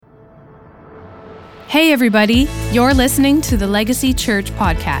Hey everybody, you're listening to the Legacy Church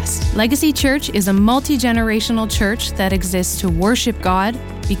podcast. Legacy Church is a multi-generational church that exists to worship God,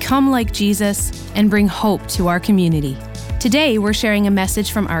 become like Jesus, and bring hope to our community. Today, we're sharing a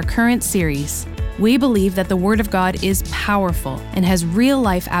message from our current series. We believe that the Word of God is powerful and has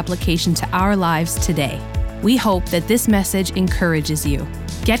real-life application to our lives today. We hope that this message encourages you.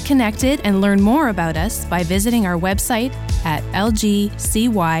 Get connected and learn more about us by visiting our website at lgcy.church.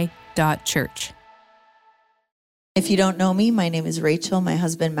 If you don't know me, my name is Rachel. My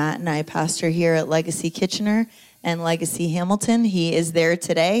husband Matt and I pastor here at Legacy Kitchener and Legacy Hamilton. He is there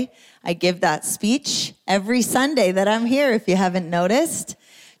today. I give that speech every Sunday that I'm here, if you haven't noticed,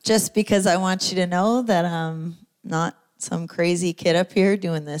 just because I want you to know that I'm not some crazy kid up here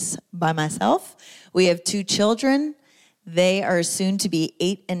doing this by myself. We have 2 children. They are soon to be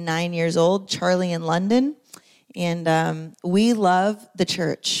 8 and 9 years old, Charlie and London. And we love the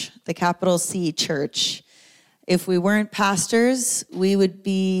church, the capital C church. If we weren't pastors, we would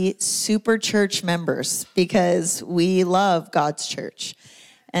be super church members because we love God's church.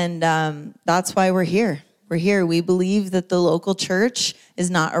 And that's why we're here. We're here. We believe that the local church is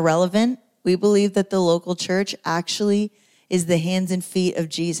not irrelevant. We believe that the local church actually is the hands and feet of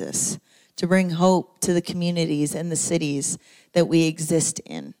Jesus to bring hope to the communities and the cities that we exist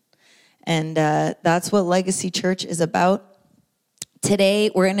in. And that's what Legacy Church is about. Today,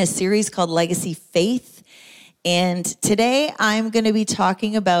 we're in a series called Legacy Faith. And today I'm going to be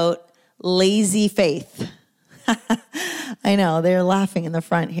talking about lazy faith. I know, they're laughing in the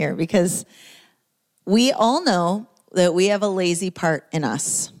front here because we all know that we have a lazy part in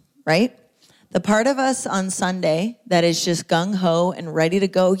us, right? The part of us on Sunday that is just gung-ho and ready to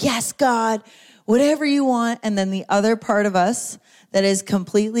go, yes, God, whatever you want. And then the other part of us that is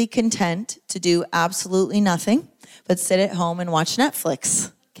completely content to do absolutely nothing but sit at home and watch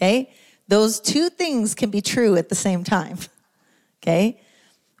Netflix, okay? Those 2 things can be true at the same time, okay?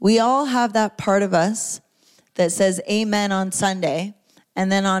 We all have that part of us that says amen on Sunday, and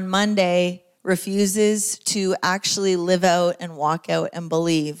then on Monday refuses to actually live out and walk out and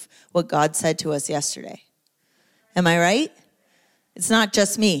believe what God said to us yesterday. Am I right? It's not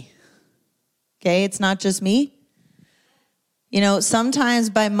just me, okay? It's not just me. You know, sometimes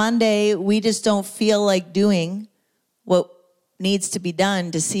by Monday, we just don't feel like doing what needs to be done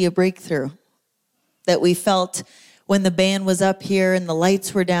to see a breakthrough that we felt when the band was up here and the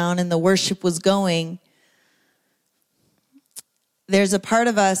lights were down and the worship was going. There's a part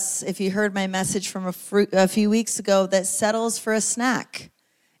of us, if you heard my message from a few weeks ago, that settles for a snack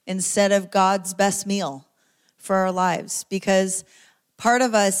instead of God's best meal for our lives. Because part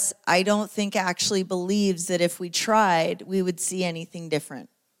of us, I don't think actually believes that if we tried, we would see anything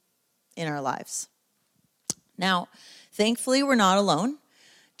different in our lives. Now, thankfully, we're not alone.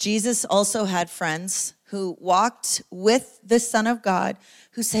 Jesus also had friends who walked with the Son of God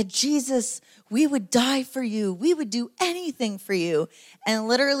who said, Jesus, we would die for you. We would do anything for you. And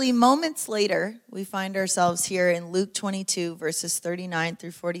literally moments later, we find ourselves here in Luke 22, verses 39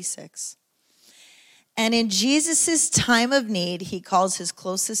 through 46. And in Jesus' time of need, he calls his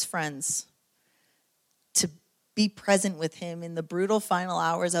closest friends to be present with him in the brutal final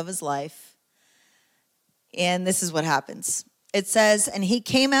hours of his life. And this is what happens. It says, and he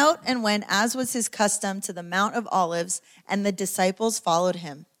came out and went, as was his custom, to the Mount of Olives, and the disciples followed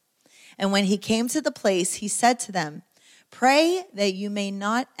him. And when he came to the place, he said to them, pray that you may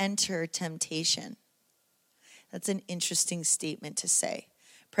not enter temptation. That's an interesting statement to say.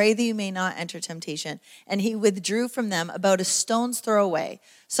 Pray that you may not enter temptation. And he withdrew from them about a stone's throw away.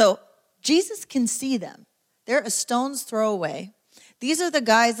 So Jesus can see them. They're a stone's throw away. These are the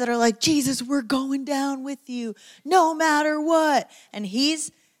guys that are like, Jesus, we're going down with you no matter what. And he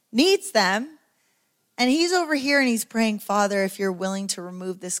needs them. And he's over here and he's praying, Father, if you're willing to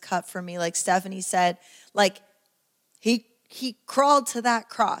remove this cup from me, like Stephanie said, like he crawled to that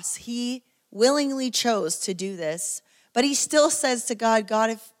cross. He willingly chose to do this. But he still says to God,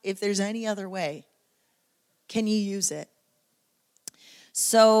 God, if there's any other way, can you use it?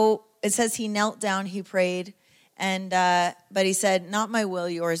 So it says he knelt down, he prayed. But he said, not my will,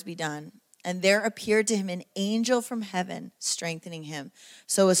 yours be done. And there appeared to him an angel from heaven, strengthening him.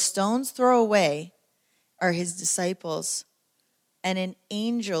 So a stone's throw away are his disciples. And an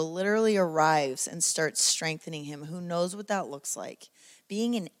angel literally arrives and starts strengthening him. Who knows what that looks like?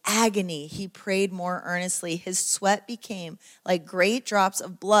 Being in agony, he prayed more earnestly. His sweat became like great drops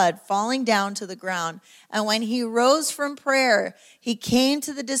of blood falling down to the ground. And when he rose from prayer, he came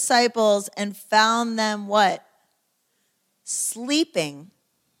to the disciples and found them what? Sleeping.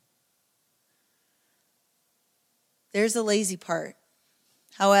 There's the lazy part.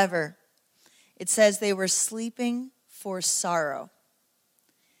 However, It says they were sleeping for sorrow.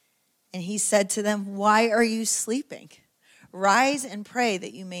 And he said to them, "Why are you sleeping? Rise and pray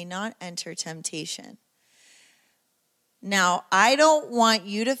that you may not enter temptation." Now, I don't want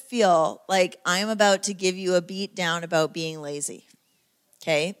you to feel like I'm about to give you a beat down about being lazy,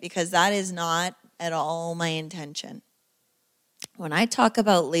 okay? Because that is not at all my intention. When I talk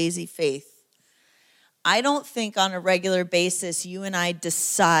about lazy faith, I don't think on a regular basis you and I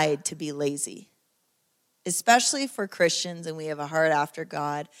decide to be lazy. Especially for Christians and we have a heart after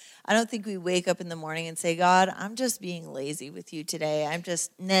God. I don't think we wake up in the morning and say, "God, I'm just being lazy with you today. I'm just,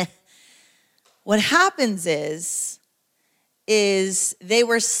 nah." What happens is they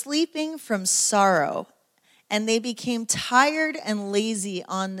were sleeping from sorrow and they became tired and lazy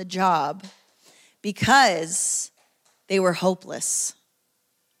on the job because they were hopeless.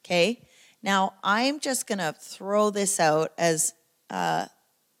 Okay? Now, I'm just going to throw this out as a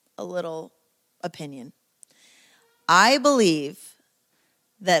little opinion. I believe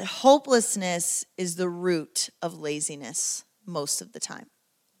that hopelessness is the root of laziness most of the time.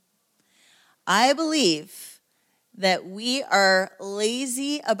 I believe that we are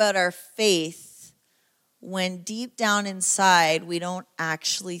lazy about our faith when deep down inside we don't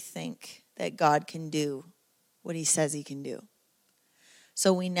actually think that God can do what he says he can do.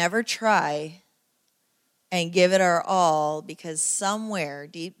 So we never try and give it our all because somewhere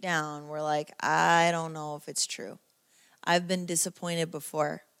deep down we're like, I don't know if it's true. I've been disappointed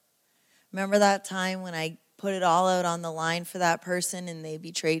before. Remember that time when I put it all out on the line for that person and they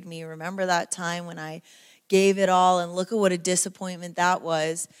betrayed me? Remember that time when I gave it all and look at what a disappointment that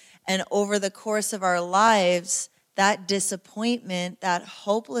was? And over the course of our lives, that disappointment, that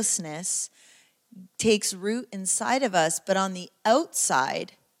hopelessness takes root inside of us. But on the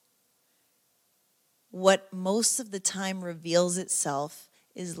outside, what most of the time reveals itself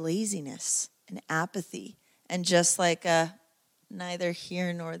is laziness and apathy. And just like neither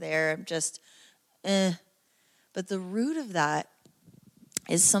here nor there, I'm just, But the root of that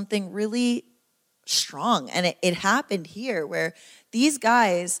is something really strong. And it happened here where these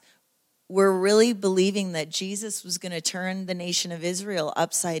guys were really believing that Jesus was going to turn the nation of Israel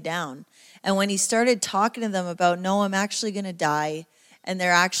upside down. And when he started talking to them about, no, I'm actually going to die, and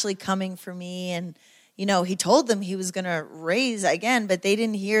they're actually coming for me, and he told them he was going to raise again, but they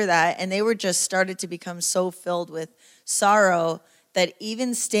didn't hear that. And they were just started to become so filled with sorrow that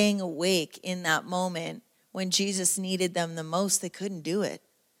even staying awake in that moment when Jesus needed them the most, they couldn't do it.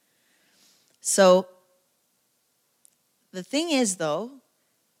 So the thing is, though,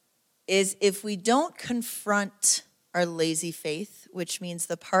 is if we don't confront our lazy faith, which means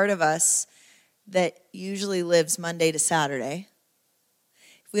the part of us that usually lives Monday to Saturday,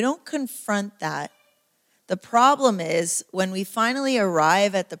 if we don't confront that, the problem is when we finally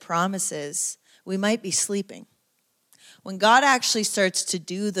arrive at the promises, we might be sleeping. When God actually starts to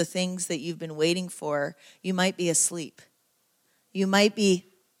do the things that you've been waiting for, you might be asleep. You might be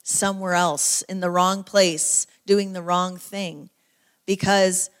somewhere else in the wrong place, doing the wrong thing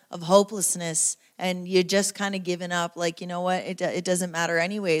because of hopelessness, and you're just kind of given up, like, you know what, it doesn't matter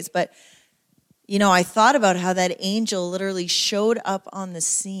anyways. But I thought about how that angel literally showed up on the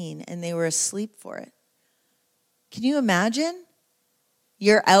scene and they were asleep for it. Can you imagine?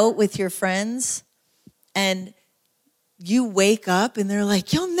 You're out with your friends and you wake up and they're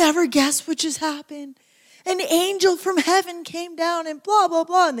like, you'll never guess what just happened. An angel from heaven came down and blah, blah,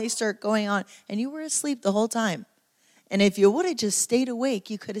 blah. And they start going on. And you were asleep the whole time. And if you would have just stayed awake,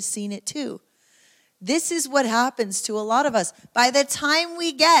 you could have seen it too. This is what happens to a lot of us. By the time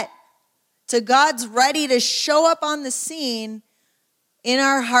we get to God's ready to show up on the scene in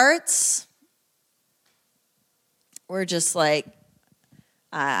our hearts, we're just like,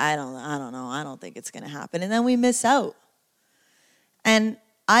 I don't know. I don't think it's going to happen. And then we miss out. And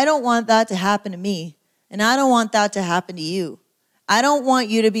I don't want that to happen to me. And I don't want that to happen to you. I don't want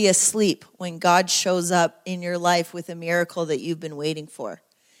you to be asleep when God shows up in your life with a miracle that you've been waiting for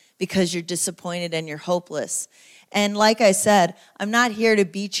because you're disappointed and you're hopeless. And like I said, I'm not here to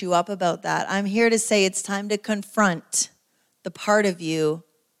beat you up about that. I'm here to say it's time to confront the part of you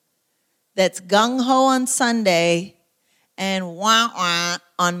that's gung-ho on Sunday and wah-wah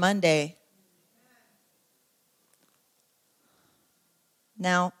on Monday.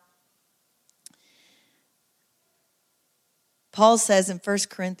 Now, Paul says in 1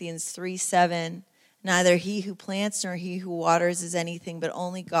 Corinthians 3:7, neither he who plants nor he who waters is anything, but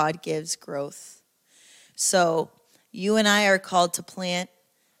only God gives growth. So you and I are called to plant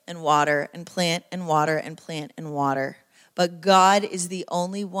and water and plant and water and plant and water. But God is the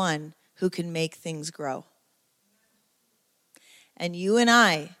only one who can make things grow. And you and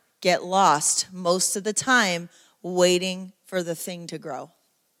I get lost most of the time waiting for the thing to grow,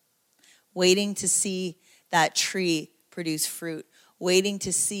 waiting to see that tree produce fruit, waiting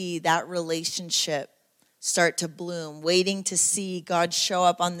to see that relationship start to bloom, waiting to see God show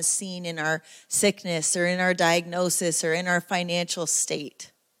up on the scene in our sickness or in our diagnosis or in our financial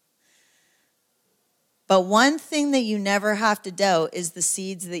state. But one thing that you never have to doubt is the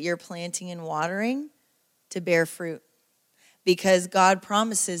seeds that you're planting and watering to bear fruit, because God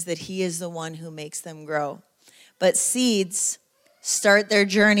promises that he is the one who makes them grow. But seeds start their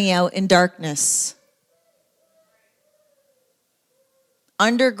journey out in darkness,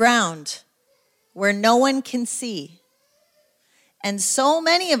 underground, where no one can see. And so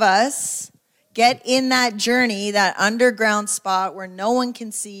many of us get in that journey, that underground spot where no one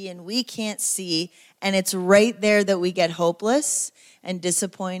can see and we can't see, and it's right there that we get hopeless and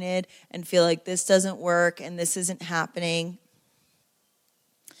disappointed and feel like this doesn't work and this isn't happening.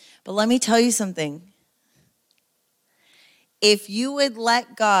 But let me tell you something. If you would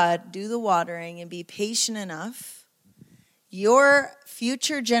let God do the watering and be patient enough, your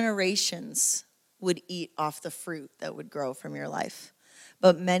future generations would eat off the fruit that would grow from your life.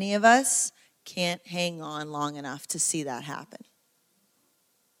 But many of us can't hang on long enough to see that happen.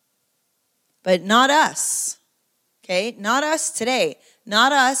 But not us, okay? Not us today.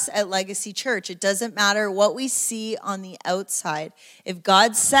 Not us at Legacy Church. It doesn't matter what we see on the outside. If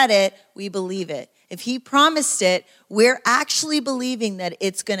God said it, we believe it. If he promised it, we're actually believing that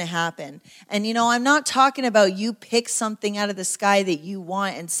it's going to happen. And I'm not talking about you pick something out of the sky that you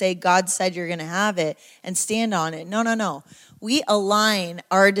want and say, God said you're going to have it and stand on it. No. We align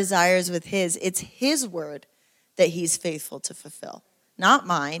our desires with his. It's his word that he's faithful to fulfill. Not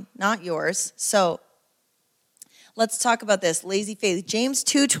mine, not yours. So let's talk about this. Lazy faith. James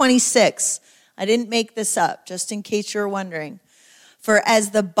 2:26. I didn't make this up, just in case you're wondering. For as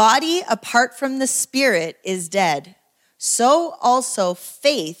the body apart from the spirit is dead, so also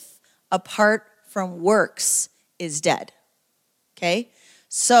faith apart from works is dead. Okay?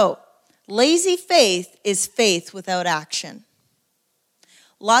 So, lazy faith is faith without action.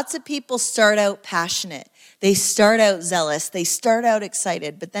 Lots of people start out passionate. They start out zealous. They start out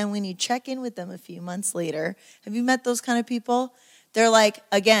excited. But then when you check in with them a few months later, have you met those kind of people? They're like,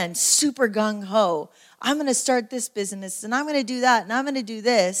 again, super gung-ho. I'm going to start this business, and I'm going to do that, and I'm going to do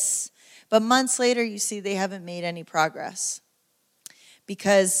this. But months later, you see they haven't made any progress.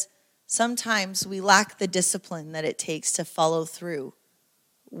 Because sometimes we lack the discipline that it takes to follow through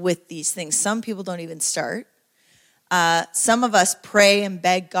with these things. Some people don't even start. Some of us pray and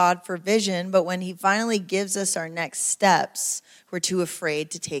beg God for vision, but when he finally gives us our next steps, we're too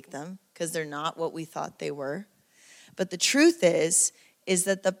afraid to take them because they're not what we thought they were. But the truth is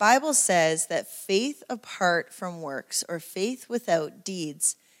that the Bible says that faith apart from works or faith without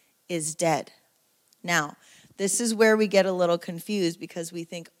deeds is dead. Now, this is where we get a little confused because we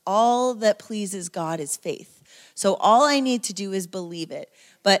think all that pleases God is faith. So all I need to do is believe it.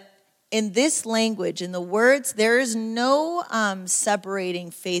 But in this language, in the words, there is no separating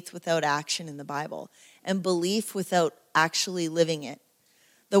faith without action in the Bible and belief without actually living it.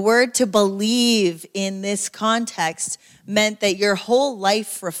 The word to believe in this context meant that your whole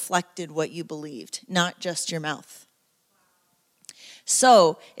life reflected what you believed, not just your mouth.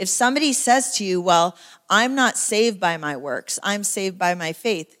 So if somebody says to you, well, I'm not saved by my works, I'm saved by my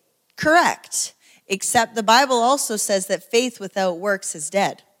faith, correct. Except the Bible also says that faith without works is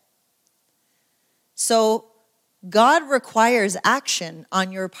dead. So God requires action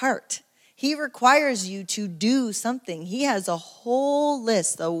on your part. He requires you to do something. He has a whole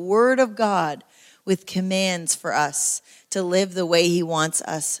list, the Word of God, with commands for us to live the way he wants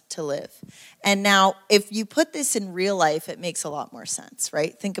us to live. And now, if you put this in real life, it makes a lot more sense,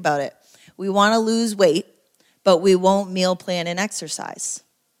 right? Think about it. We want to lose weight, but we won't meal plan and exercise.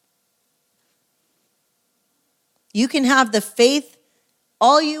 You can have the faith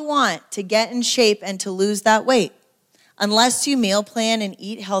all you want to get in shape and to lose that weight. Unless you meal plan and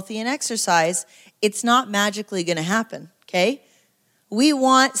eat healthy and exercise, it's not magically going to happen, okay? We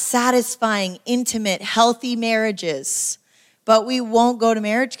want satisfying, intimate, healthy marriages, but we won't go to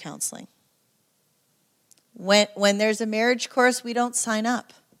marriage counseling. When there's a marriage course, we don't sign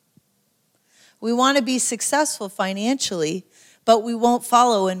up. We want to be successful financially, but we won't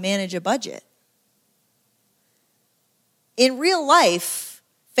follow and manage a budget. In real life,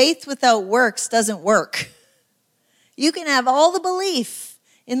 faith without works doesn't work. You can have all the belief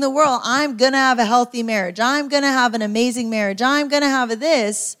in the world. I'm going to have a healthy marriage. I'm going to have an amazing marriage. I'm going to have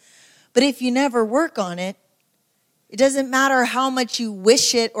this. But if you never work on it, It doesn't matter how much you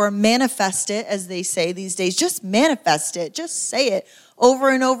wish it or manifest it, as they say these days. Just manifest it. Just say it over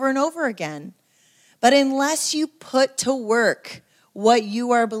and over and over again. But unless you put to work what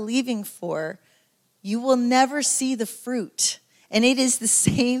you are believing for, you will never see the fruit. And it is the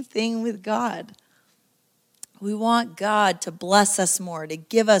same thing with God. We want God to bless us more, to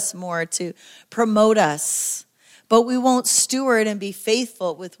give us more, to promote us. But we won't steward and be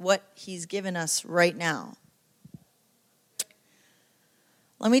faithful with what he's given us right now.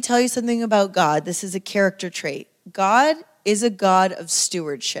 Let me tell you something about God. This is a character trait. God is a God of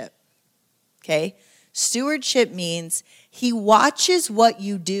stewardship. Okay? Stewardship means he watches what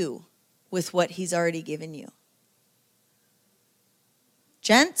you do with what he's already given you.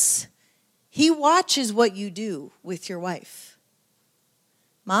 Gents, he watches what you do with your wife.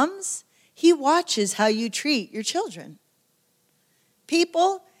 Moms, he watches how you treat your children.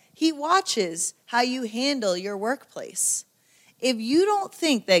 People, he watches how you handle your workplace. If you don't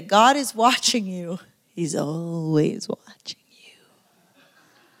think that God is watching you, he's always watching you.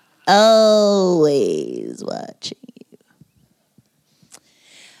 Always watching you.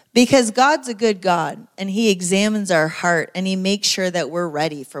 Because God's a good God, and he examines our heart, and he makes sure that we're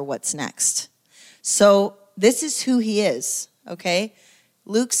ready for what's next. So this is who he is, okay?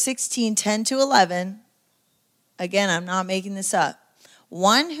 Luke 16:10-11. Again, I'm not making this up.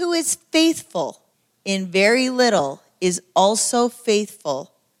 One who is faithful in very little is also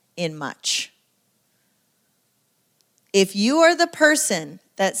faithful in much. If you are the person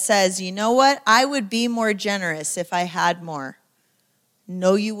that says, you know what, I would be more generous if I had more.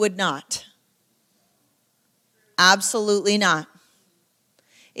 No, you would not. Absolutely not.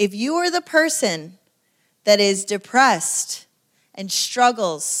 If you are the person that is depressed and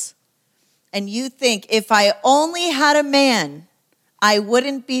struggles, and you think, if I only had a man, I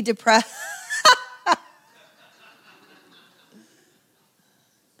wouldn't be depressed.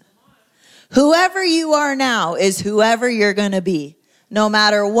 Whoever you are now is whoever you're going to be, no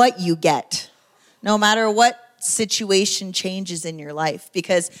matter what you get, no matter what situation changes in your life.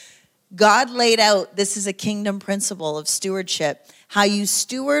 Because God laid out, this is a kingdom principle of stewardship. How you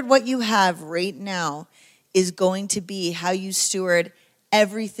steward what you have right now is going to be how you steward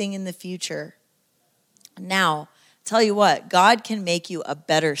everything in the future. Now, tell you what, God can make you a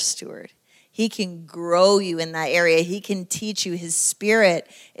better steward. He can grow you in that area. He can teach you. His Spirit,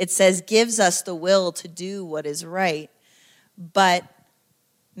 it says, gives us the will to do what is right. But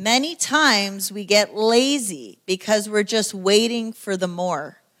many times we get lazy because we're just waiting for the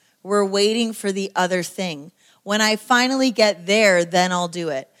more. We're waiting for the other thing. When I finally get there, then I'll do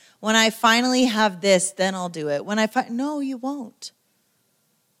it. When I finally have this, then I'll do it. No, you won't.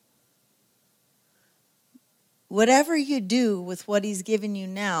 Whatever you do with what he's given you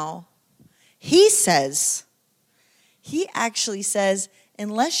now, he actually says,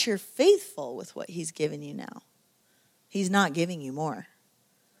 unless you're faithful with what he's given you now, he's not giving you more.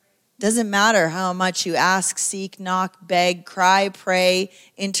 Doesn't matter how much you ask, seek, knock, beg, cry, pray,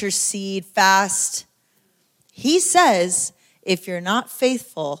 intercede, fast. He says, if you're not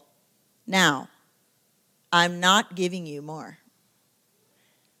faithful now, I'm not giving you more.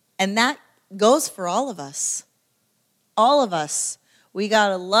 And that goes for all of us. All of us. We got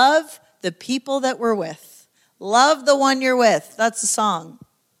to love the people that we're with. Love the one you're with. That's a song.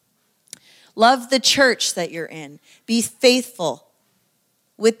 Love the church that you're in. Be faithful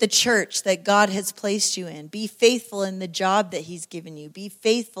with the church that God has placed you in. Be faithful in the job that he's given you. Be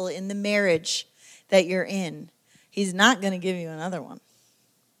faithful in the marriage that you're in. He's not going to give you another one.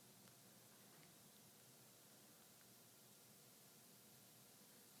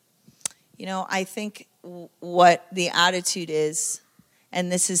 You know, I think what the attitude is,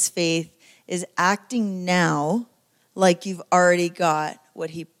 and this is faith, is acting now like you've already got what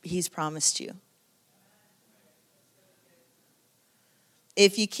he's promised you.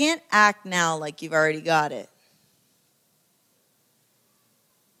 If you can't act now like you've already got it,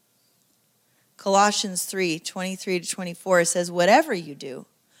 Colossians 3:23-24 says, whatever you do,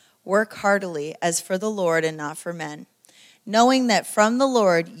 work heartily as for the Lord and not for men, knowing that from the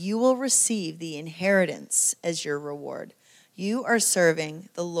Lord you will receive the inheritance as your reward. You are serving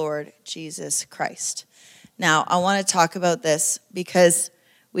the Lord Jesus Christ. Now, I want to talk about this because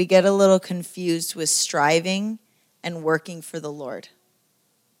we get a little confused with striving and working for the Lord.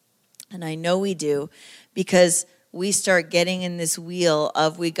 And I know we do because we start getting in this wheel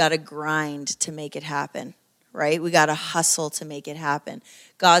of we got to grind to make it happen, right? We got to hustle to make it happen.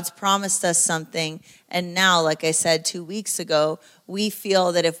 God's promised us something, and now, like I said 2 weeks ago, we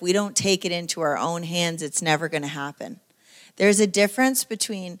feel that if we don't take it into our own hands, it's never going to happen. There's a difference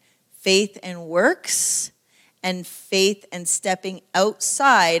between faith and works and faith and stepping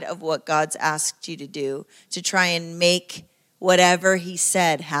outside of what God's asked you to do to try and make whatever he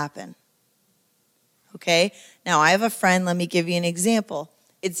said happen. Okay? Now, I have a friend. Let me give you an example.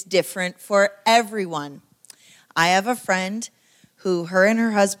 It's different for everyone. I have a friend who, her and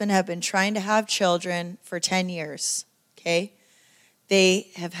her husband have been trying to have children for 10 years. Okay?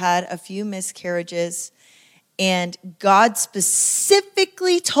 They have had a few miscarriages, and God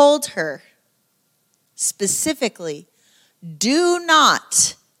specifically told her, do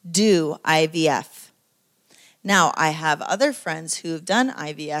not do IVF. Now, I have other friends who have done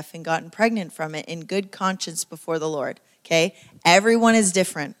IVF and gotten pregnant from it in good conscience before the Lord, okay? Everyone is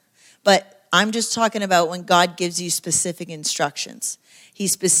different, but I'm just talking about when God gives you specific instructions. He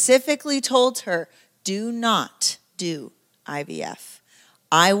specifically told her, do not do IVF.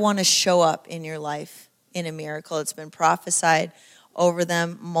 I want to show up in your life in a miracle. It's been prophesied over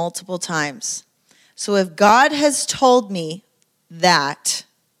them multiple times. So if God has told me that,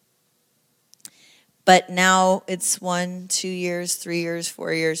 but now it's 1, 2 years, 3 years,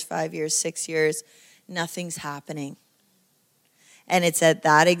 4 years, 5 years, 6 years, nothing's happening. And it's at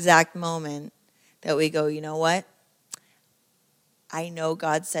that exact moment that we go, you know what? I know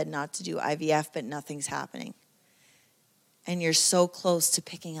God said not to do IVF, but nothing's happening. And you're so close to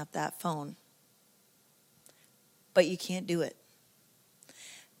picking up that phone. But you can't do it.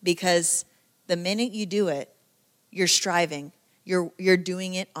 Because the minute you do it, you're striving. You're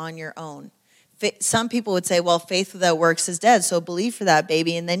doing it on your own. Some people would say, well, faith without works is dead, so believe for that,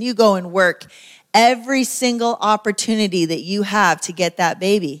 baby. And then you go and work every single opportunity that you have to get that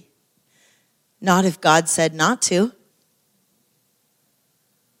baby. Not if God said not to.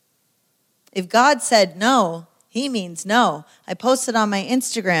 If God said no, he means no. I posted on my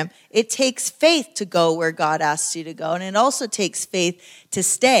Instagram, it takes faith to go where God asks you to go, and it also takes faith to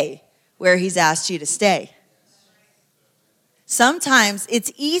stay where he's asked you to stay. Sometimes it's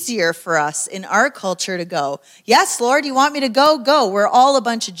easier for us in our culture to go, yes, Lord, you want me to go? Go. We're all a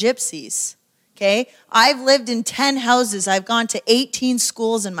bunch of gypsies, okay? I've lived in 10 houses. I've gone to 18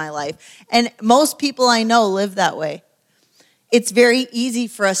 schools in my life, and most people I know live that way. It's very easy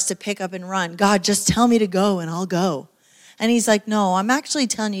for us to pick up and run. God, just tell me to go and I'll go. And he's like, no, I'm actually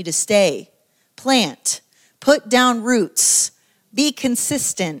telling you to stay, plant, put down roots, be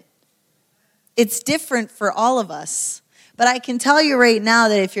consistent. It's different for all of us. But I can tell you right now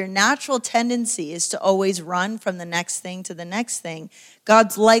that if your natural tendency is to always run from the next thing to the next thing,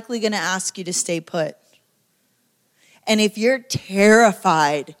 God's likely going to ask you to stay put. And if you're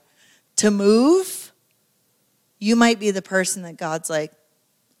terrified to move, you might be the person that God's like,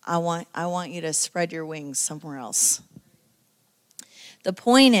 I want you to spread your wings somewhere else. The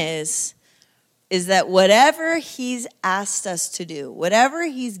point is that whatever he's asked us to do, whatever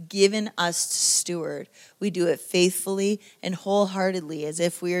he's given us to steward, we do it faithfully and wholeheartedly as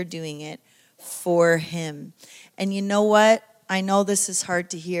if we are doing it for him. And you know what? I know this is hard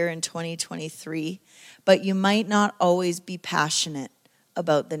to hear in 2023, but you might not always be passionate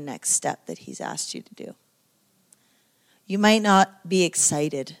about the next step that he's asked you to do. You might not be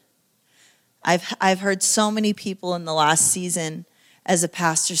excited. I've heard so many people in the last season as a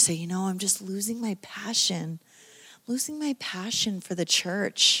pastor say, you know, I'm just losing my passion for the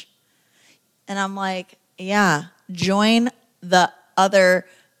church. And I'm like, yeah, join the other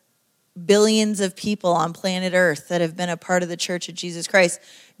billions of people on planet Earth that have been a part of the Church of Jesus Christ.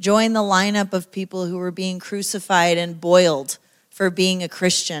 Join the lineup of people who were being crucified and boiled for being a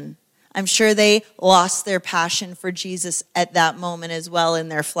Christian. I'm sure they lost their passion for Jesus at that moment as well in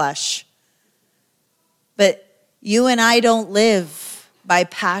their flesh. But you and I don't live by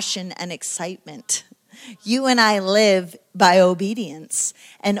passion and excitement. You and I live by obedience.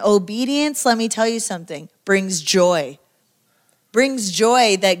 And obedience, let me tell you something, brings joy. Brings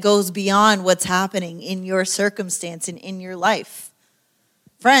joy that goes beyond what's happening in your circumstance and in your life.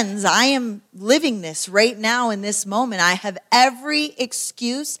 Friends, I am living this right now in this moment. I have every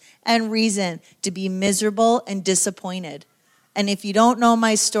excuse and reason to be miserable and disappointed. And if you don't know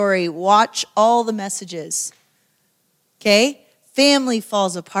my story, watch all the messages. Okay? Family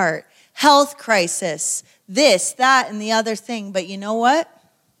falls apart. Health crisis. This, that, and the other thing. But you know what?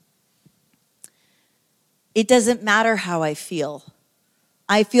 It doesn't matter how I feel.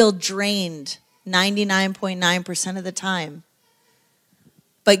 I feel drained 99.9% of the time.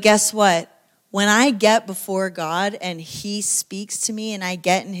 But guess what? When I get before God and he speaks to me and I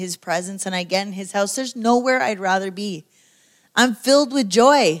get in his presence and I get in his house, there's nowhere I'd rather be. I'm filled with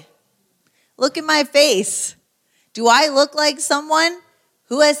joy. Look at my face. Do I look like someone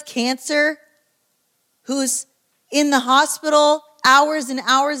who has cancer, who's in the hospital hours and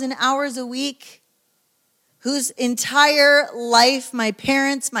hours and hours a week, whose entire life, my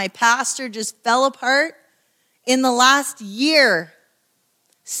parents, my pastor just fell apart in the last year.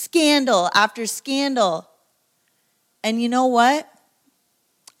 Scandal after scandal. And you know what?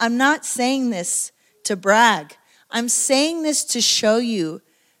 I'm not saying this to brag. I'm saying this to show you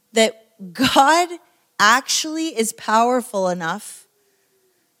that God actually is powerful enough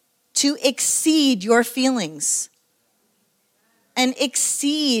to exceed your feelings and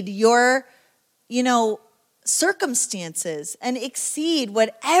exceed your, circumstances and exceed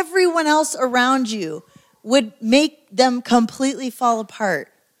what everyone else around you would make them completely fall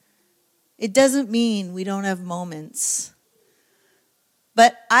apart. It doesn't mean we don't have moments.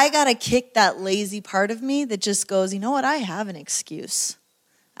 But I got to kick that lazy part of me that just goes, you know what? I have an excuse.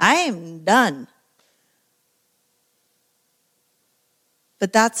 I am done.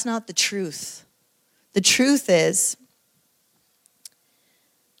 But that's not the truth. The truth is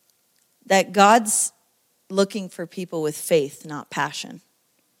that God's looking for people with faith, not passion.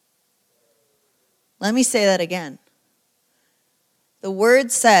 Let me say that again. The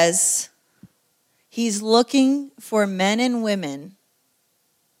word says he's looking for men and women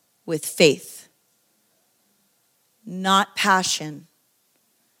with faith, not passion,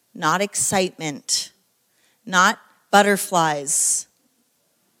 not excitement, not butterflies,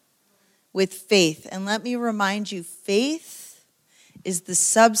 with faith. And let me remind you, faith is the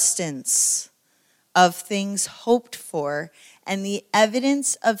substance of things hoped for and the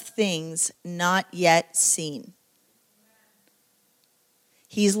evidence of things not yet seen.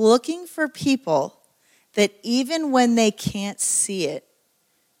 He's looking for people that even when they can't see it,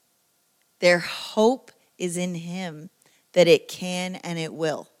 their hope is in him that it can and it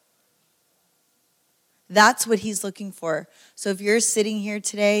will. That's what he's looking for. So if you're sitting here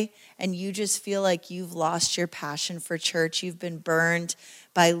today and you just feel like you've lost your passion for church, you've been burned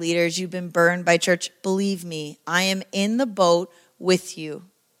by leaders, you've been burned by church, believe me, I am in the boat with you.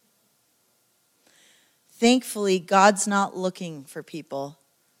 Thankfully, God's not looking for people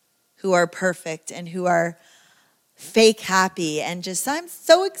who are perfect and who are fake happy and just, I'm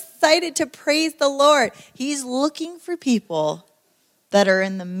so excited to praise the Lord. He's looking for people that are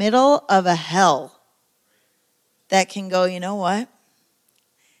in the middle of a hell that can go, you know what?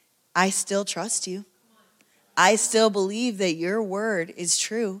 I still trust you. I still believe that your word is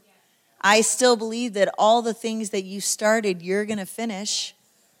true. I still believe that all the things that you started, you're going to finish.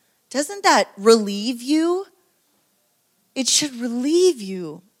 Doesn't that relieve you? It should relieve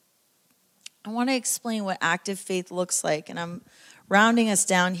you. I want to explain what active faith looks like, and I'm rounding us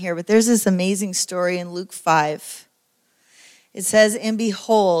down here, but there's this amazing story in Luke 5. It says, and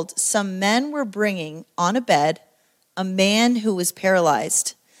behold, some men were bringing on a bed a man who was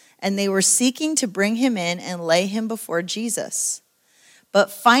paralyzed, and they were seeking to bring him in and lay him before Jesus.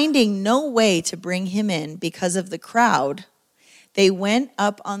 But finding no way to bring him in because of the crowd, they went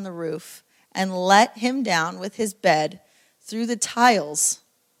up on the roof and let him down with his bed through the tiles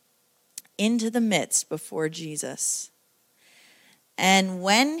into the midst before Jesus. And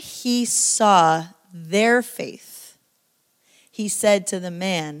when he saw their faith, he said to the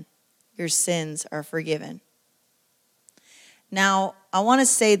man, your sins are forgiven. Now, I want to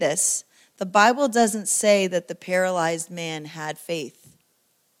say this. The Bible doesn't say that the paralyzed man had faith.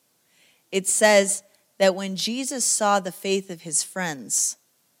 It says that when Jesus saw the faith of his friends,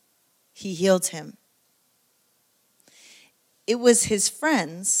 he healed him. It was his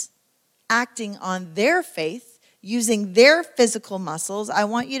friends acting on their faith, using their physical muscles. I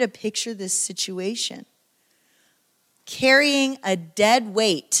want you to picture this situation. Carrying a dead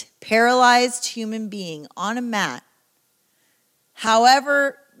weight, paralyzed human being on a mat,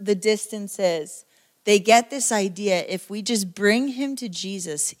 however the distance is, they get this idea, if we just bring him to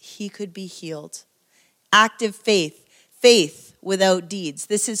Jesus, he could be healed. Active faith, faith without deeds.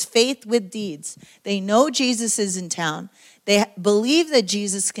 This is faith with deeds. They know Jesus is in town. They believe that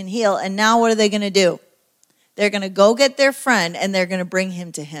Jesus can heal, and now what are they going to do? They're going to go get their friend, and they're going to bring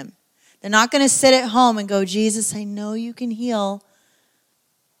him to him. They're not going to sit at home and go, Jesus, I know you can heal.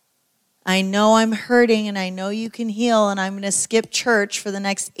 I know I'm hurting and I know you can heal, and I'm going to skip church for the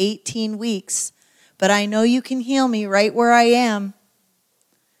next 18 weeks, but I know you can heal me right where I am.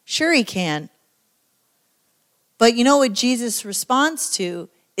 Sure he can. But you know what Jesus responds to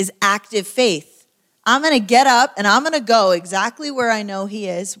is active faith. I'm going to get up and I'm going to go exactly where I know he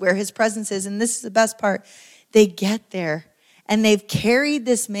is, where his presence is, and this is the best part. They get there and they've carried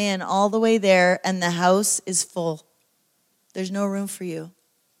this man all the way there, and the house is full. There's no room for you.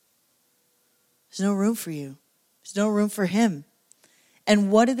 There's no room for you. There's no room for him. And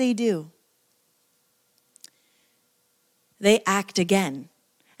what do? They act again.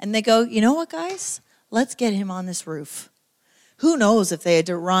 And they go, you know what, guys? let's get him on this roof. Who knows if they had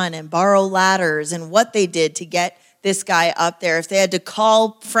to run and borrow ladders and what they did to get this guy up there. If they had to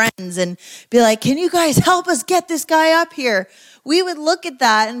call friends and be like, can you guys help us get this guy up here? We would look at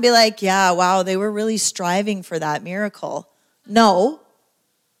that and be like, yeah, wow, they were really striving for that miracle. No,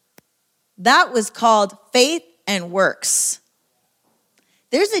 that was called faith and works.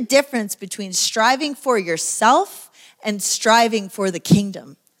 There's a difference between striving for yourself and striving for the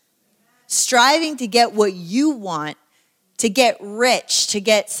kingdom. Striving to get what you want, to get rich, to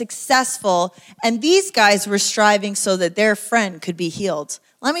get successful. And these guys were striving so that their friend could be healed.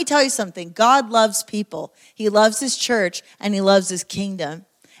 Let me tell you something. God loves people. He loves his church and he loves his kingdom.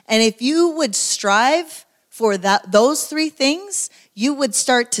 And if you would strive for those three things, you would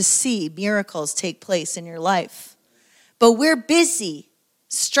start to see miracles take place in your life. But we're busy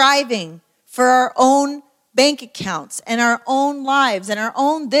striving for our own bank accounts and our own lives and our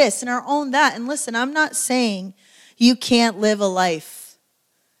own this and our own that. And listen, I'm not saying you can't live a life.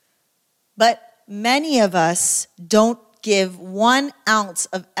 But many of us don't give 1 ounce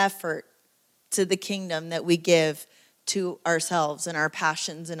of effort to the kingdom that we give to ourselves and our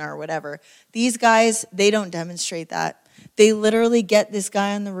passions and our whatever. These guys, they don't demonstrate that. They literally get this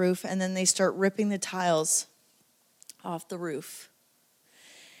guy on the roof and then they start ripping the tiles off the roof.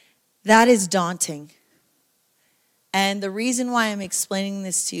 That is daunting. And the reason why I'm explaining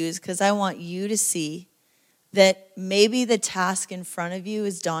this to you is because I want you to see that maybe the task in front of you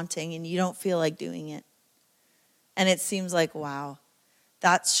is daunting and you don't feel like doing it. And it seems like, wow,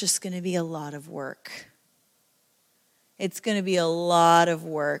 that's just going to be a lot of work. It's going to be a lot of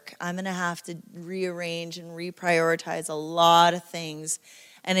work. I'm going to have to rearrange and reprioritize a lot of things.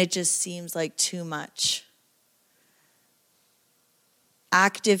 And it just seems like too much.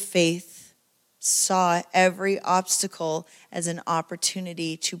 Active faith saw every obstacle as an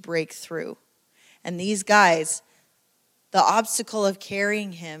opportunity to break through. And these guys, the obstacle of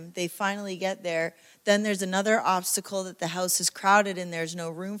carrying him, they finally get there. Then there's another obstacle that the house is crowded and there's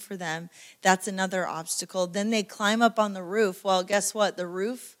no room for them. That's another obstacle. Then they climb up on the roof. Well, guess what? The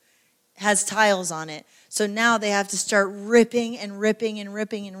roof has tiles on it. So now they have to start ripping and ripping and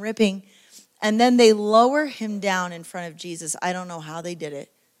ripping and ripping. And then they lower him down in front of Jesus. I don't know how they did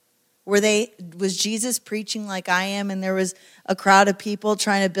it. Was Jesus preaching like I am and there was a crowd of people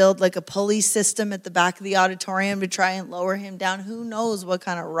trying to build like a pulley system at the back of the auditorium to try and lower him down? Who knows what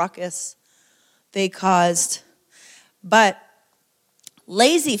kind of ruckus they caused. But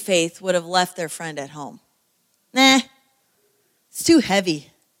lazy faith would have left their friend at home. Nah, it's too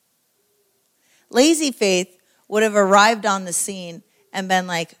heavy. Lazy faith would have arrived on the scene and been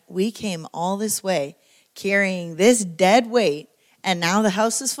like, we came all this way carrying this dead weight and now the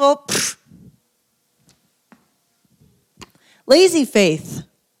house is full. Pfft. Lazy faith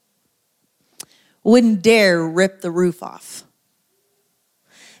wouldn't dare rip the roof off.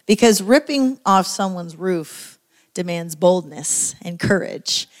 Because ripping off someone's roof demands boldness and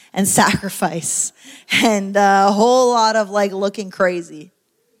courage and sacrifice and a whole lot of like looking crazy.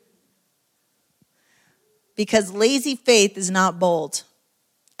 Because lazy faith is not bold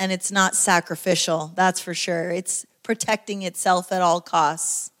and it's not sacrificial, that's for sure. It's protecting itself at all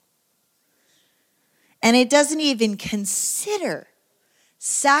costs. And it doesn't even consider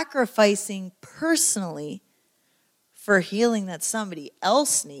sacrificing personally for healing that somebody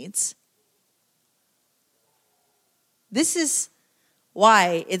else needs. This is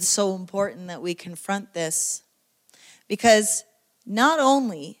why it's so important that we confront this. Because not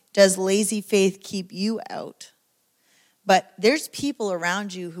only does lazy faith keep you out, but there's people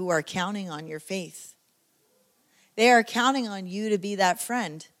around you who are counting on your faith. They are counting on you to be that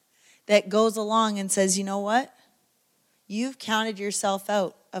friend that goes along and says, you know what? You've counted yourself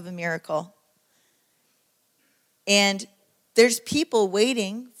out of a miracle. And there's people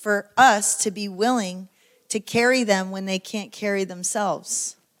waiting for us to be willing to carry them when they can't carry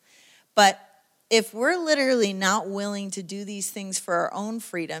themselves. But if we're literally not willing to do these things for our own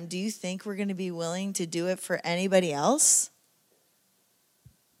freedom, do you think we're going to be willing to do it for anybody else?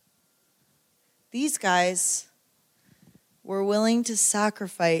 These guys were willing to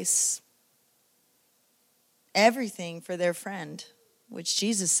sacrifice everything for their friend, which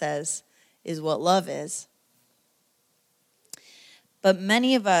Jesus says is what love is. But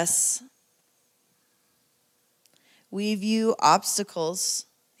many of us, we view obstacles,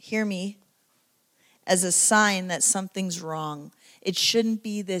 hear me, as a sign that something's wrong. It shouldn't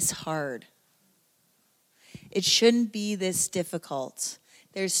be this hard. It shouldn't be this difficult.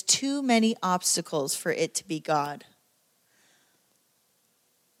 There's too many obstacles for it to be God.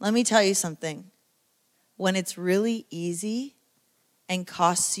 Let me tell you something. When it's really easy and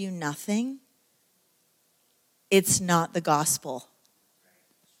costs you nothing, it's not the gospel.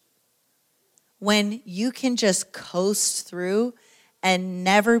 When you can just coast through and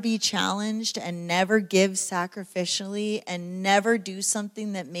never be challenged and never give sacrificially and never do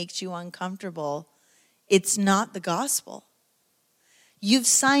something that makes you uncomfortable, it's not the gospel. You've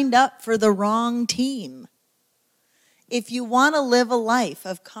signed up for the wrong team. If you want to live a life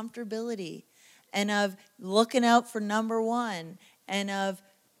of comfortability and of looking out for number one and of,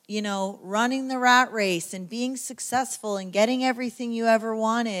 running the rat race and being successful and getting everything you ever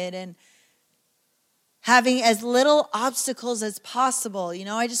wanted and having as little obstacles as possible.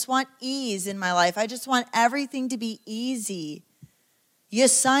 I just want ease in my life. I just want everything to be easy. You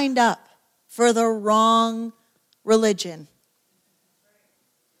signed up for the wrong religion.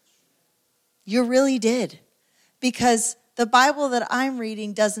 You really did. Because the Bible that I'm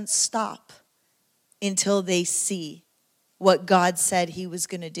reading doesn't stop until they see what God said he was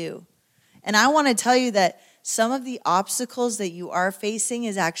going to do. And I want to tell you that some of the obstacles that you are facing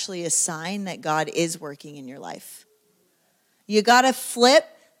is actually a sign that God is working in your life. You got to flip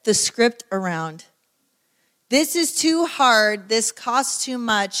the script around. This is too hard. This costs too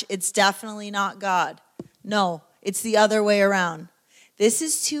much. It's definitely not God. No, it's the other way around. This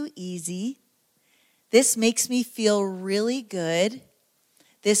is too easy. This makes me feel really good.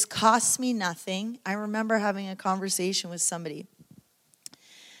 This costs me nothing. I remember having a conversation with somebody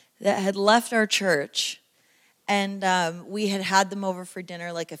that had left our church. And we had them over for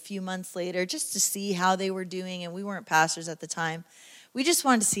dinner like a few months later just to see how they were doing. And we weren't pastors at the time. We just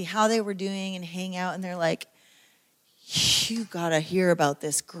wanted to see how they were doing and hang out. And they're like, you got to hear about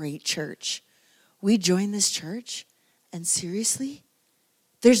this great church. We joined this church. And seriously,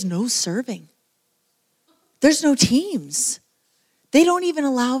 there's no serving. There's no teams. They don't even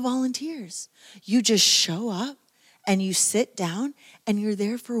allow volunteers. You just show up and you sit down and you're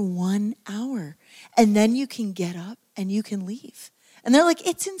there for 1 hour. And then you can get up and you can leave. And they're like,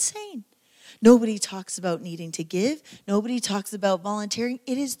 it's insane. Nobody talks about needing to give. Nobody talks about volunteering.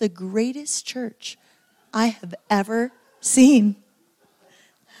 It is the greatest church I have ever seen.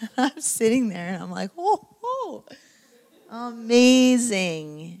 I'm sitting there and I'm like, oh,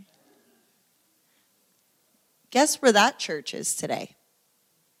 amazing. Guess where that church is today?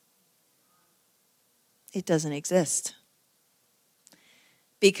 It doesn't exist.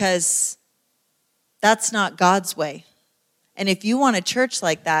 Because that's not God's way. And if you want a church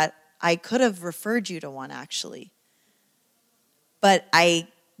like that, I could have referred you to one actually. But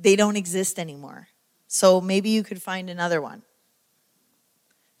they don't exist anymore. So maybe you could find another one.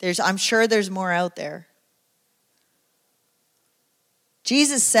 I'm sure there's more out there.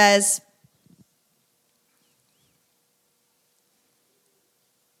 Jesus says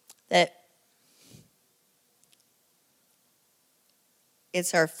that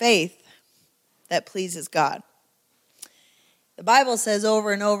it's our faith that pleases God. The Bible says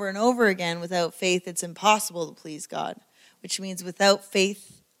over and over and over again, without faith, it's impossible to please God, which means without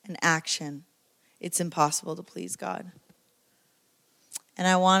faith and action, it's impossible to please God. And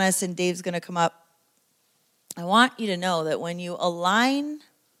I want us, and Dave's going to come up, I want you to know that when you align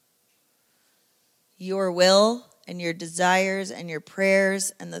your will and your desires and your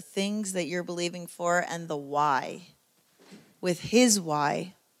prayers and the things that you're believing for and the why, with his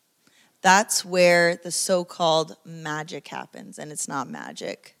why, that's where the so-called magic happens. And it's not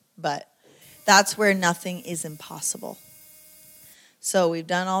magic, but that's where nothing is impossible. So we've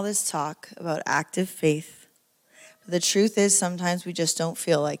done all this talk about active faith. But the truth is sometimes we just don't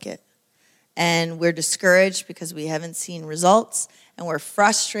feel like it. And we're discouraged because we haven't seen results. And we're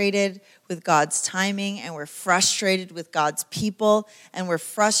frustrated with God's timing. And we're frustrated with God's people. And we're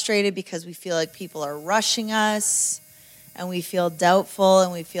frustrated because we feel like people are rushing us. And we feel doubtful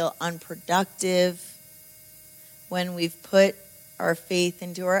and we feel unproductive when we've put our faith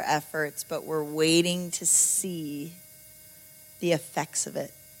into our efforts, but we're waiting to see the effects of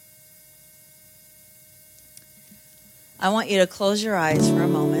it. I want you to close your eyes for a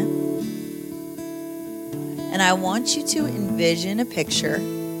moment. And I want you to envision a picture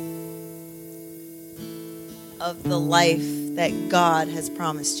of the life that God has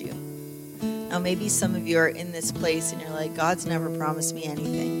promised you. Now, maybe some of you are in this place and you're like, God's never promised me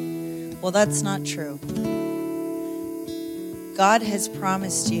anything. Well, that's not true. God has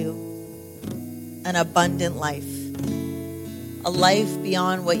promised you an abundant life. A life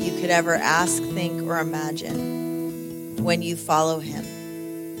beyond what you could ever ask, think, or imagine when you follow him.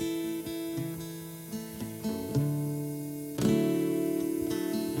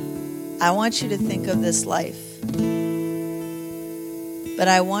 I want you to think of this life. But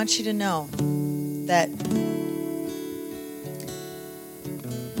I want you to know that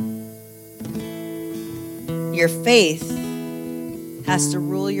your faith has to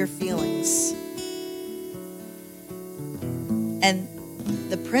rule your feelings. And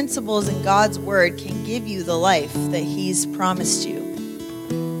the principles in God's word can give you the life that he's promised you.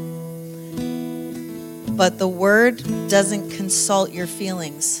 But the word doesn't consult your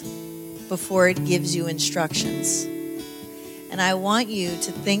feelings before it gives you instructions. And I want you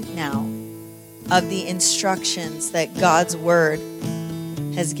to think now of the instructions that God's word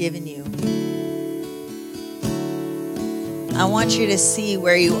has given you. I want you to see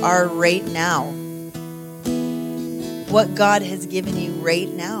where you are right now, what God has given you right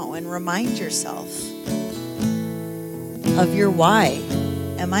now, and remind yourself of your why.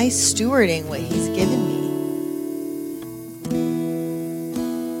 Am I stewarding what he's given me?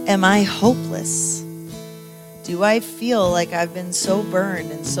 Am I hopeless? Do I feel like I've been so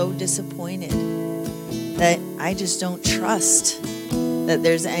burned and so disappointed that I just don't trust that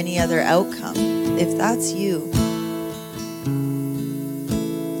there's any other outcome? If that's you,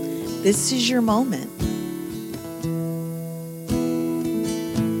 this is your moment.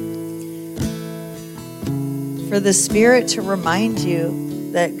 For the Spirit to remind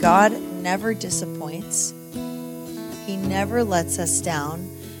you that God never disappoints. He never lets us down.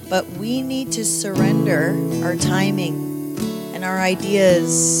 But we need to surrender our timing and our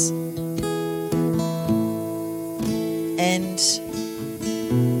ideas. And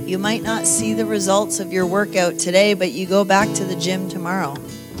you might not see the results of your workout today, but you go back to the gym tomorrow.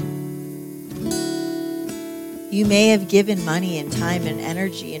 You may have given money and time and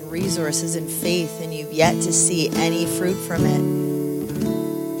energy and resources and faith, and you've yet to see any fruit from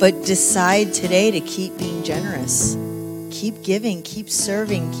it. But decide today to keep being generous. Keep giving, keep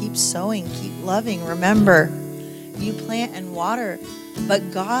serving, keep sowing, keep loving. Remember, you plant and water,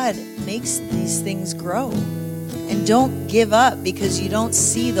 but God makes these things grow. And don't give up because you don't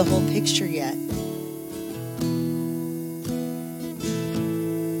see the whole picture yet.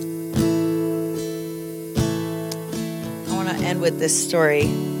 I want to end with this story.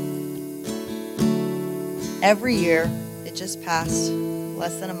 Every year, it just passed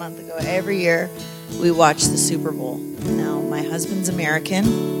less than a month ago, every year we watch the Super Bowl. Now, my husband's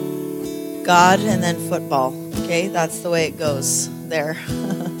American, God, and then football. Okay, that's the way it goes there.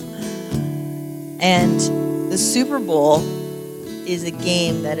 And the Super Bowl is a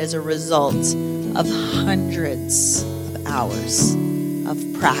game that is a result of hundreds of hours of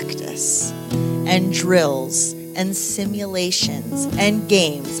practice and drills and simulations and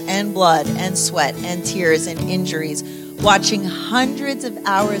games and blood and sweat and tears and injuries, watching hundreds of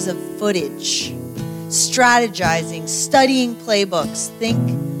hours of footage, strategizing, studying playbooks. Think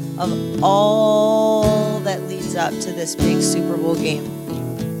of all that leads up to this big Super Bowl game.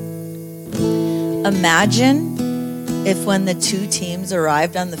 Imagine if when the two teams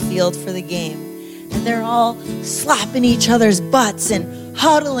arrived on the field for the game, and they're all slapping each other's butts and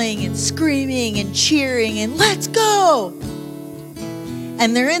huddling and screaming and cheering and let's go.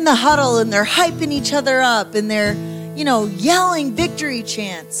 And they're in the huddle and they're hyping each other up and they're, yelling victory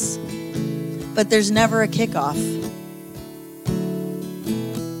chants. But there's never a kickoff.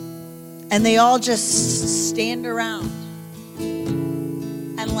 And they all just stand around.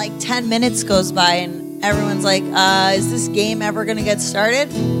 And like 10 minutes goes by and everyone's like, is this game ever going to get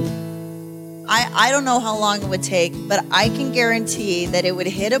started? I don't know how long it would take, but I can guarantee that it would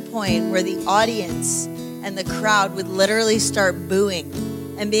hit a point where the audience and the crowd would literally start booing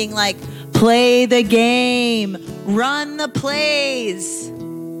and being like, play the game, run the plays.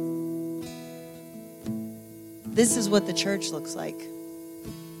 This is what the church looks like.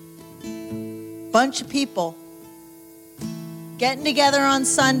 Bunch of people getting together on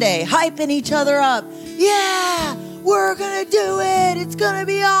Sunday, hyping each other up. Yeah, we're going to do it. It's going to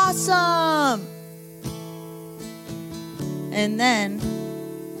be awesome. And then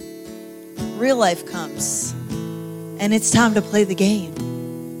real life comes. And it's time to play the game.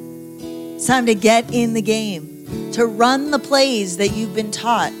 It's time to get in the game. To run the plays that you've been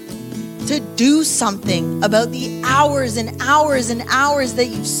taught. To do something about the hours and hours and hours that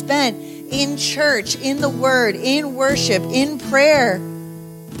you've spent in church, in the word, in worship, in prayer.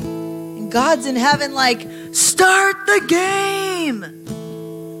 And God's in heaven like, start the game.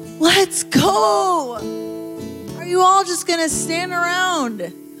 Let's go. Are you all just going to stand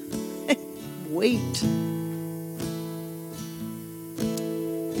around? Wait.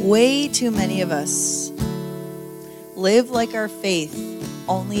 Way too many of us live like our faith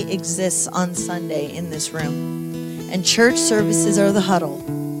only exists on Sunday in this room. And church services are the huddle.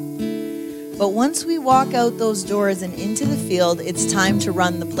 But once we walk out those doors and into the field, it's time to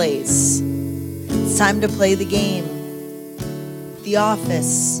run the plays. It's time to play the game. The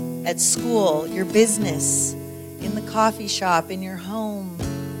office, at school, your business, coffee shop, in your home.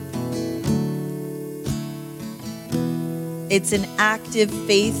 It's an active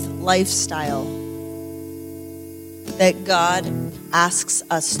faith lifestyle that God asks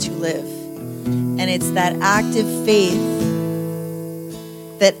us to live. And it's that active faith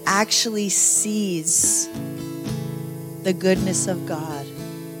that actually sees the goodness of God.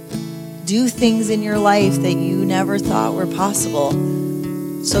 Do things in your life that you never thought were possible.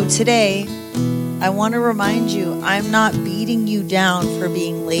 So today, I want to remind you, I'm not beating you down for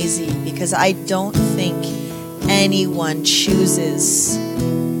being lazy, because I don't think anyone chooses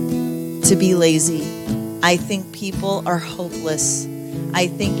to be lazy. I think people are hopeless. I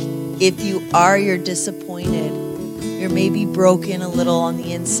think if you are, you're disappointed. You're maybe broken a little on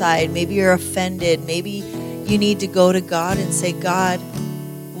the inside. Maybe you're offended. Maybe you need to go to God and say, God,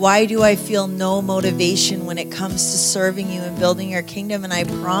 why do I feel no motivation when it comes to serving you and building your kingdom? And I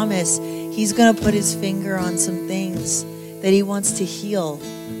promise He's going to put His finger on some things that He wants to heal.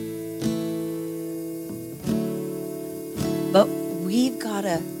 But we've got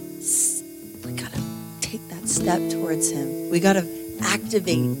to take that step towards Him. We got to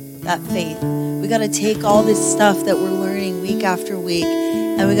activate that faith. We got to take all this stuff that we're learning week after week,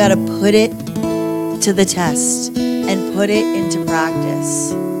 and we got to put it to the test and put it into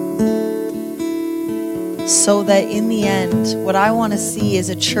practice. So that in the end, what I want to see is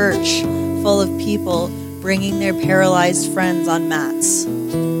a church full of people bringing their paralyzed friends on mats.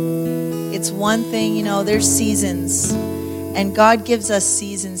 It's one thing, there's seasons, and God gives us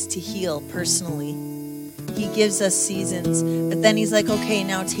seasons to heal personally. He gives us seasons, but then He's like, okay,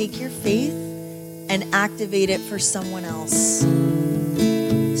 now take your faith and activate it for someone else.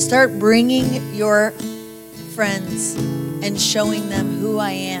 Start bringing your friends and showing them who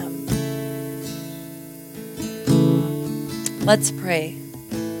I am. Let's pray.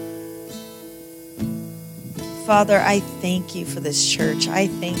 Father, I thank You for this church. I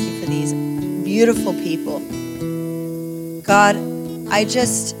thank You for these beautiful people. God, I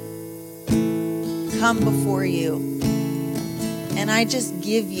just come before You, and I just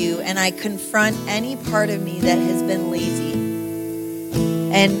give You, and I confront any part of me that has been lazy.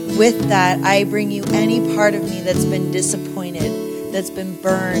 And with that, I bring You any part of me that's been disappointed, that's been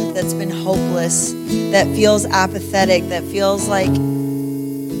burned, that's been hopeless, that feels apathetic, that feels like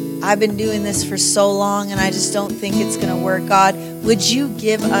I've been doing this for so long and I just don't think it's going to work. God, would You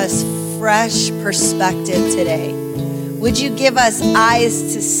give us fresh perspective today? Would You give us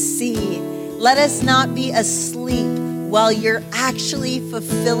eyes to see? Let us not be asleep while You're actually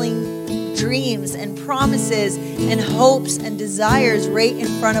fulfilling dreams and promises and hopes and desires right in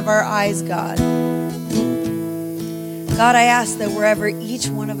front of our eyes, God. God, I ask that wherever each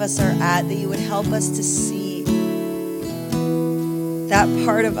one of us are at, that You would help us to see that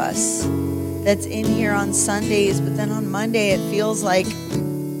part of us that's in here on Sundays, but then on Monday it feels like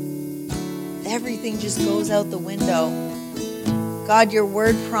everything just goes out the window. God, Your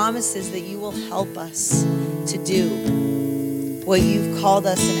word promises that You will help us to do what You've called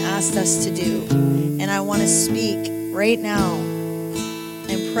us and asked us to do. And I want to speak right now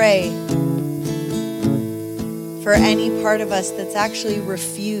and pray for any part of us that's actually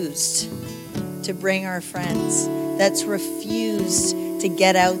refused to bring our friends, that's refused to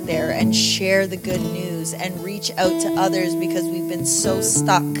get out there and share the good news and reach out to others because we've been so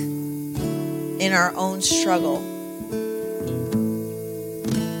stuck in our own struggle.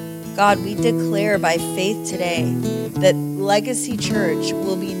 God, we declare by faith today that Legacy Church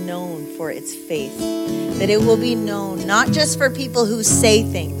will be known for its faith, that it will be known not just for people who say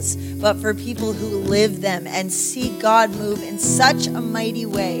things, but for people who live them and see God move in such a mighty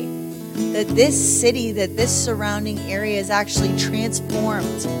way that this city, that this surrounding area is actually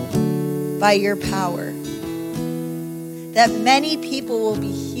transformed by Your power. That many people will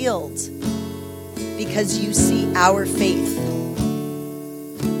be healed because You see our faith.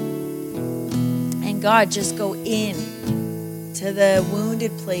 And God, just go in to the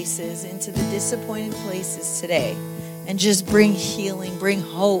wounded places, into the disappointed places today, and just bring healing, bring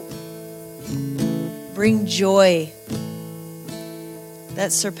hope, bring joy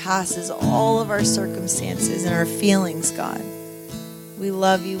that surpasses all of our circumstances and our feelings, God. We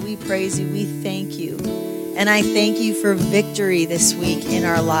love You, we praise You, we thank You. And I thank You for victory this week in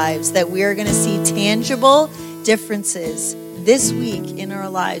our lives, that we are going to see tangible differences this week in our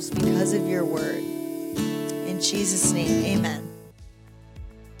lives because of Your word. In Jesus' name, amen.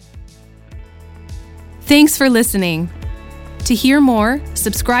 Thanks for listening. To hear more,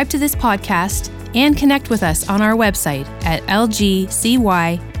 subscribe to this podcast and connect with us on our website at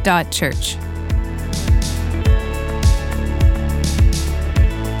lgcy.church.